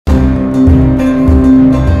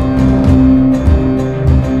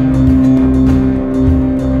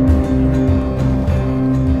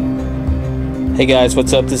Hey guys,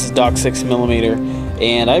 what's up? This is Doc 6mm,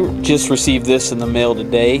 and I just received this in the mail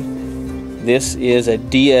today. This is a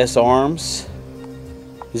DSArms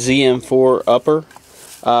ZM4 upper.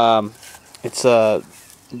 It's a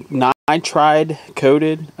nitride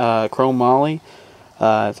coated chrome moly.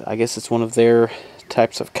 I guess it's one of their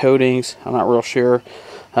types of coatings. I'm not real sure.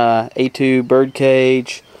 A2 bird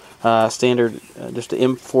cage, standard, just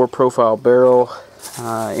an M4 profile barrel,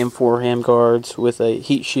 M4 handguards with a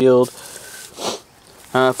heat shield.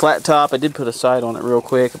 Flat top. I did put a sight on it real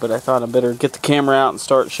quick, but I thought I'd better get the camera out and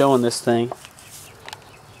start showing this thing.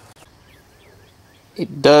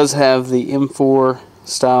 It does have the M4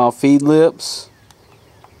 style feed lips.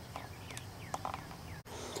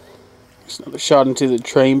 There's another shot into the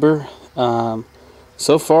chamber.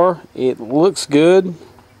 So far, it looks good.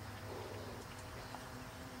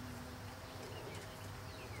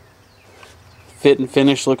 Fit and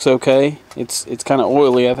finish looks okay. It's kind of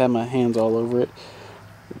oily. I've had my hands all over it.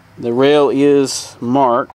 The rail is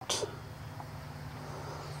marked.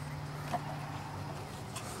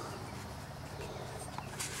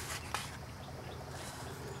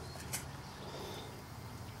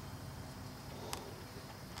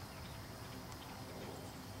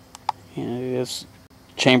 And it is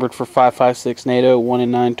chambered for 5.56 NATO, 1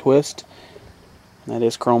 in 9 twist. That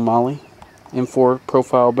is chrome moly. M4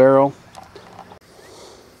 profile barrel.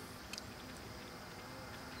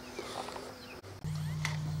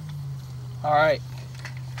 Alright,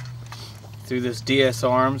 through this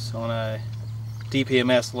DSArms on a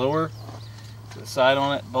DPMS lower, to the side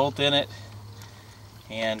on it, bolt in it,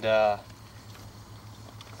 and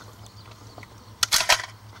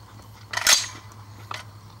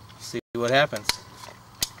see what happens.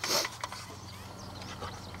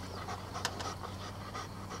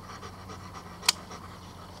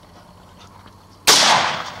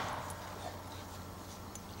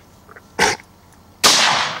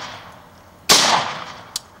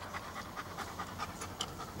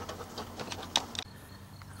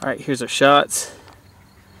 Alright, here's our shots.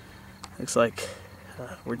 Looks like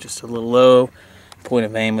we're just a little low. Point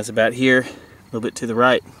of aim is about here, a little bit to the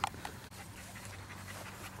right.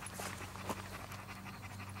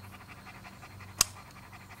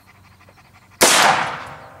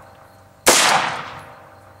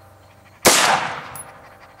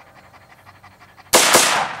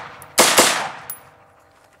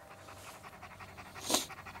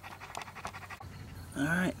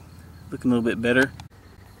 Alright, looking a little bit better.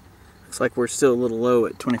 Looks like we're still a little low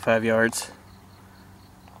at 25 yards,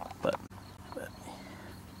 but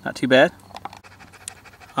not too bad.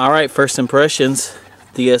 Alright, first impressions.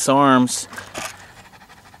 DSArms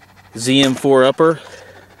ZM4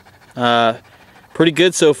 upper. Pretty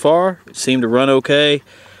good so far. It seemed to run okay.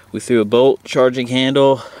 We threw a bolt charging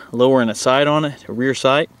handle, lowering a sight on it, a rear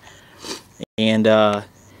sight, and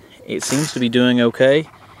it seems to be doing okay.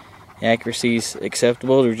 Accuracy's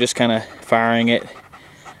acceptable. We're just kind of firing it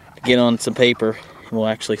to get on some paper, and we'll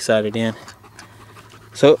actually sight it in.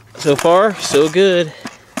 So far, so good.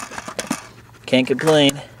 Can't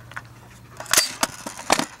complain.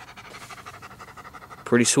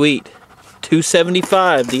 Pretty sweet.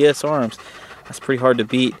 275 DSArms. That's pretty hard to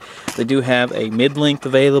beat. They do have a mid-length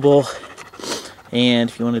available, and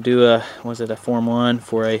if you want to do a, was it a Form 1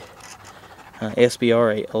 for a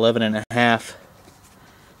SBR, a 11.5.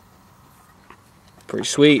 Pretty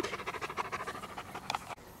sweet.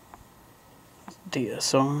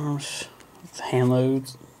 DSArms, hand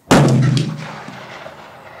loads. Yeah,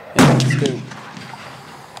 let's go.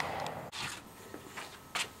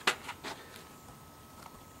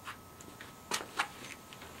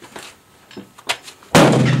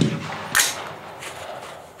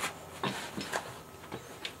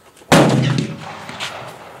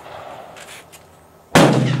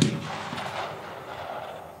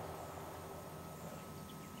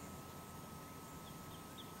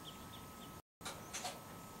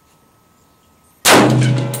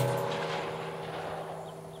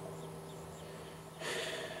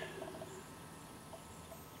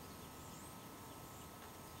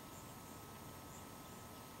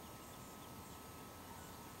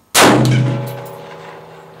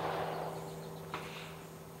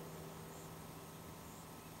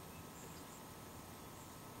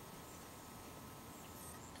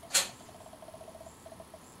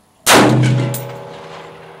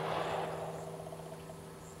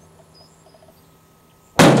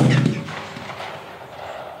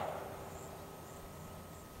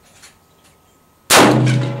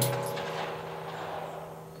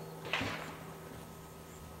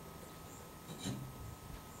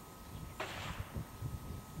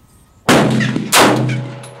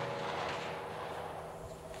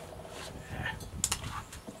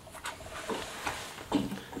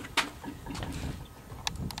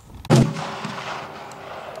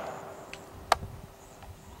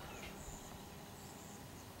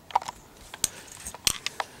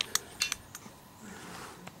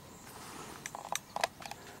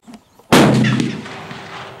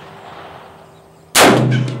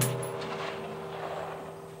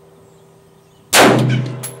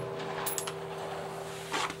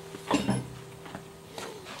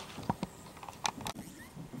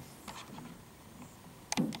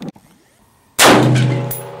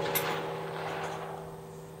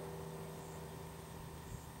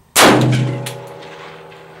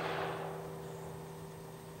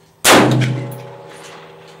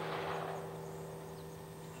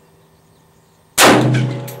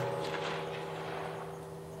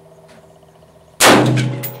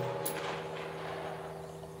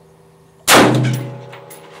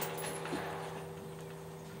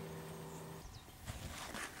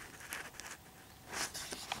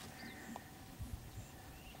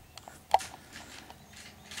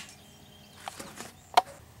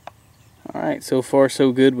 Alright, so far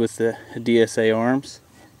so good with the DSArms.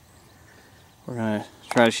 We're going to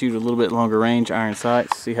try to shoot a little bit longer range iron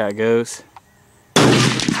sights, see how it goes.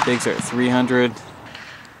 Pigs are at 300.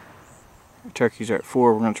 Turkeys are at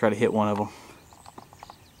 4. We're going to try to hit one of them.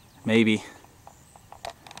 Maybe.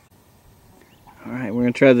 Alright, we're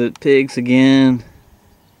going to try the pigs again.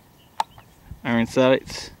 Iron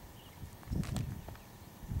sights.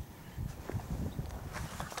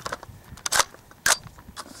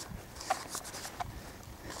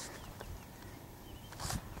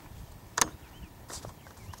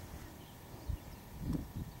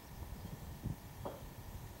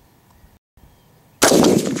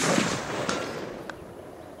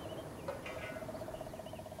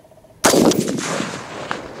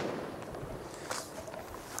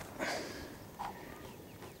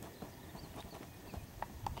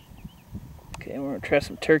 Okay, we're going to try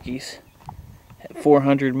some turkeys at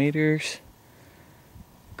 400 meters.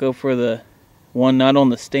 Go for the one not on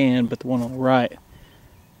the stand, but the one on the right.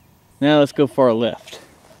 Now let's go far left.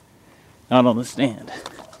 Not on the stand.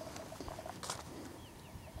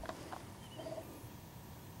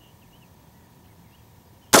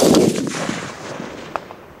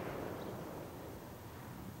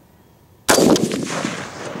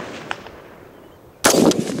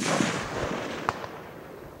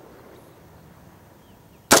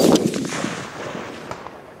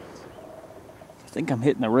 I think I'm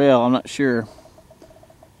hitting the rail, I'm not sure.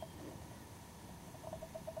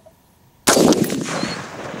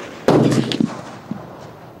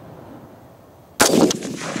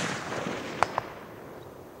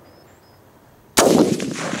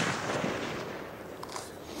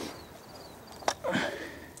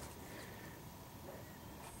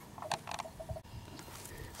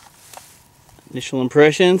 Initial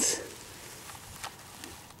impressions.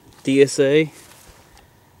 DSA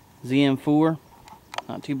ZM4.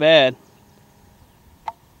 Not too bad.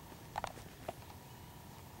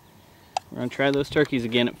 We're going to try those turkeys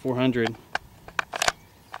again at 400.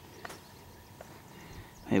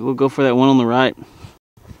 Hey, we'll go for that one on the right.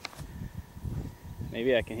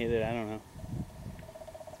 Maybe I can hit it, I don't know.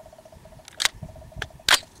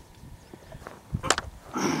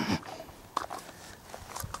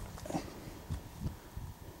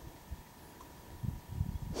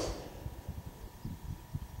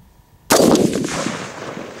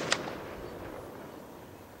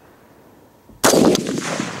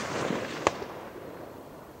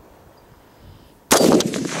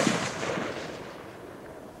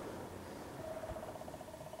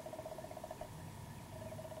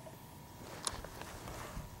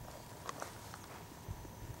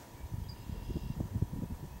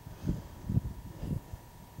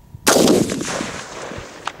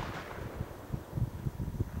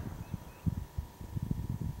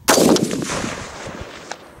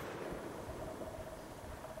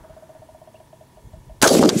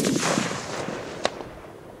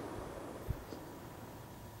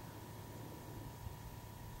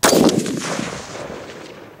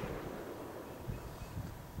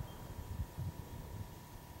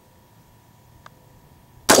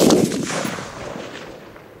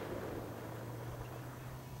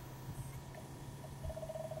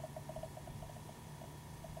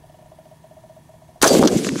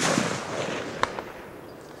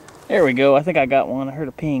 There we go, I think I got one. I heard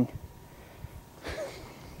a ping.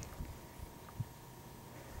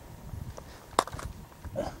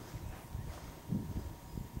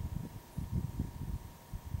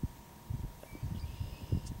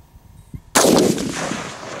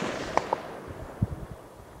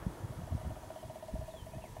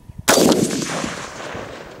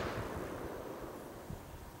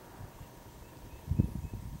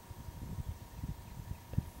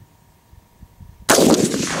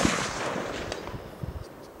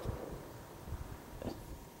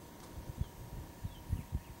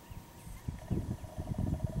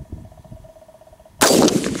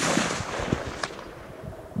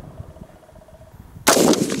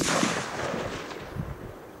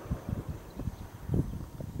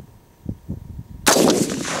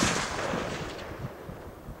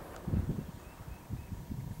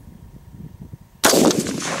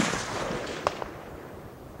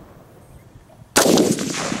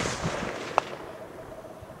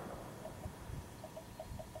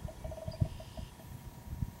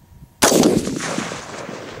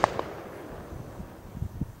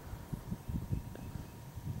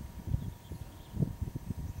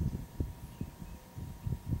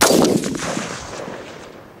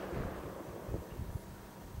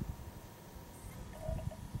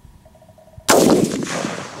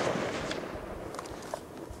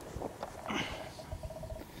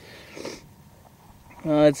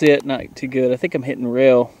 That's it, not too good. I think I'm hitting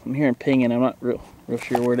rail. I'm hearing pinging. I'm not real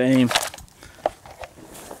sure where to aim.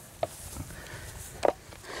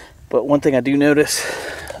 But one thing I do notice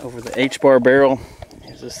over the H-bar barrel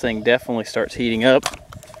is this thing definitely starts heating up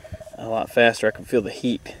a lot faster. I can feel the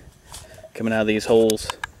heat coming out of these holes,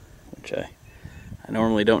 which I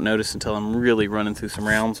normally don't notice until I'm really running through some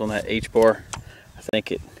rounds on that H-bar. I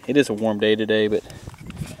think it is a warm day today, but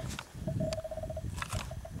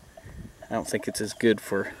I don't think it's as good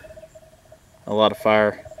for a lot of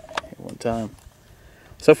fire at one time.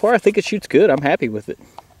 So far I think it shoots good. I'm happy with it.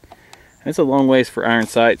 It's a long ways for iron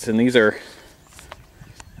sights, and these are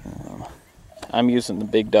I'm using the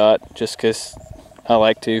big dot just because I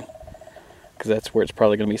like to, because that's where it's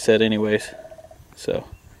probably going to be set anyways. So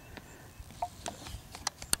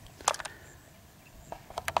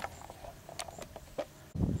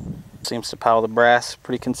seems to pile the brass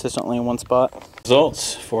pretty consistently in one spot.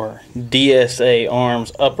 Results for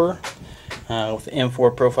DSArms upper with the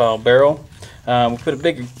M4 profile barrel. We put a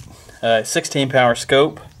big 16 power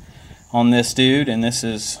scope on this dude, and this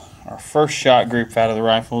is our first shot group out of the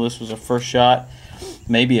rifle. This was a first shot,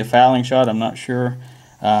 maybe a fouling shot, I'm not sure.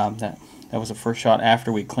 That was the first shot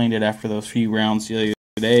after we cleaned it after those few rounds the other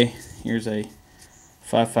day. Here's a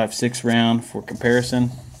 5.56 round for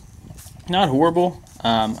comparison. Not horrible.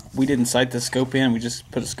 We didn't sight the scope in, we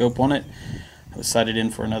just put a scope on it. It was sighted in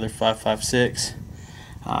for another 5.56.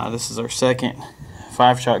 This is our second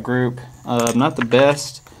 5-shot group. Not the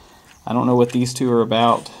best. I don't know what these two are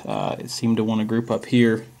about. It seemed to want to group up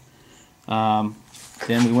here.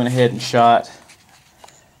 Then we went ahead and shot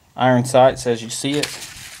iron sights as you see it.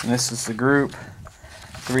 And this is the group.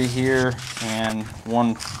 3 here and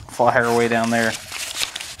 1 flyer way down there.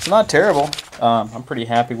 It's not terrible. I'm pretty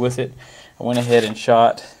happy with it. I went ahead and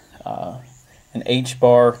shot an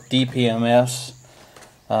H-bar DPMS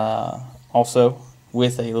also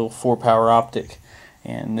with a little 4-power optic.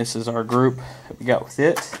 And this is our group that we got with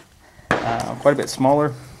it. Quite a bit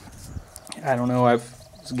smaller. I don't know, I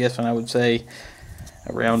was guessing I would say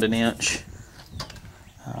around an inch.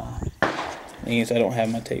 Means I don't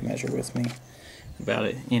have my tape measure with me. About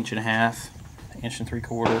an 1.5 inches,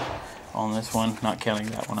 1.75 inches on this one, not counting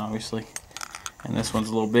that one obviously. And this one's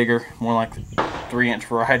a little bigger, more like the 3-inch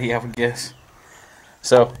variety I would guess.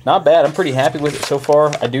 So not bad, I'm pretty happy with it so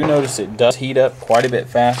far. I do notice it does heat up quite a bit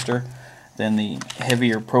faster than the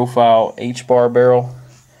heavier profile H-bar barrel.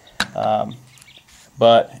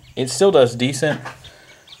 But it still does decent.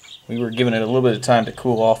 We were giving it a little bit of time to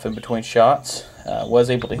cool off in between shots. Was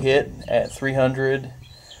able to hit at 300,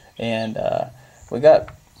 and we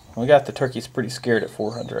got the turkeys pretty scared at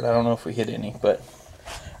 400. I don't know if we hit any, but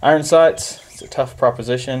iron sights, it's a tough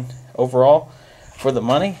proposition overall. For the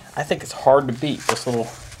money, I think it's hard to beat this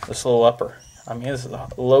little upper. I mean, this is a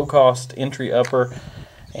low-cost entry upper,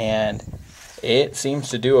 and it seems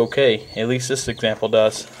to do okay. At least this example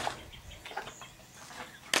does.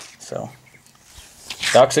 So,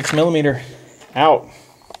 Doc 6mm out.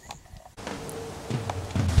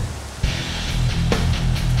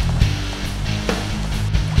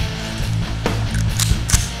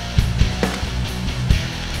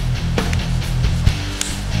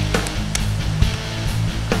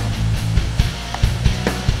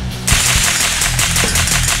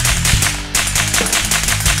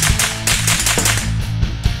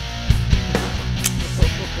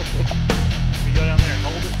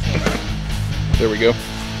 There we go.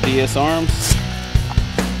 DSArms,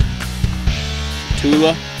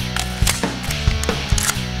 Tula.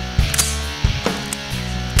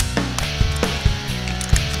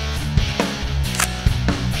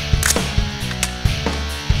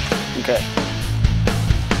 Okay.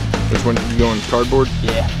 Which one did you go on? Cardboard?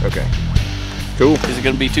 Yeah. Okay. Cool. Is it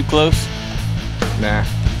going to be too close? Nah,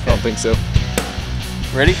 I don't think so.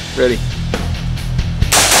 Ready? Ready.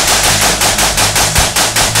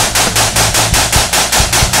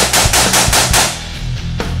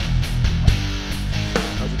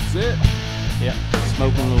 It. Yeah,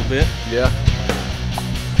 smoking a little bit. Yeah.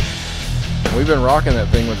 We've been rocking that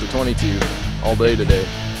thing with the 22 all day today.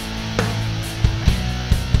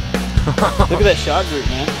 Look at that shot group,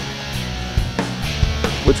 man.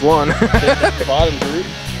 Which one? That bottom group.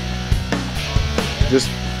 Just,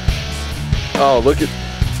 oh, look at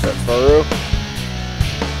that furrow.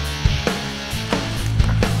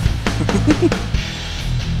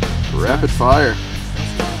 Rapid fire.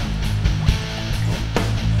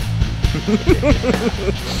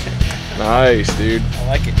 Nice, dude. I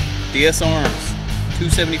like it. DSArms,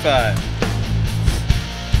 275.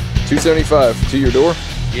 275 to your door?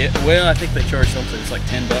 Yeah, well, I think they charge something. It's like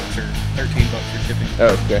 $10 or $13 for shipping.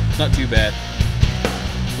 Oh, okay. It's not too bad.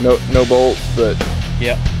 No bolts, but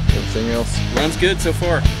Yep. Everything else runs good so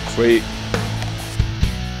far. sweet.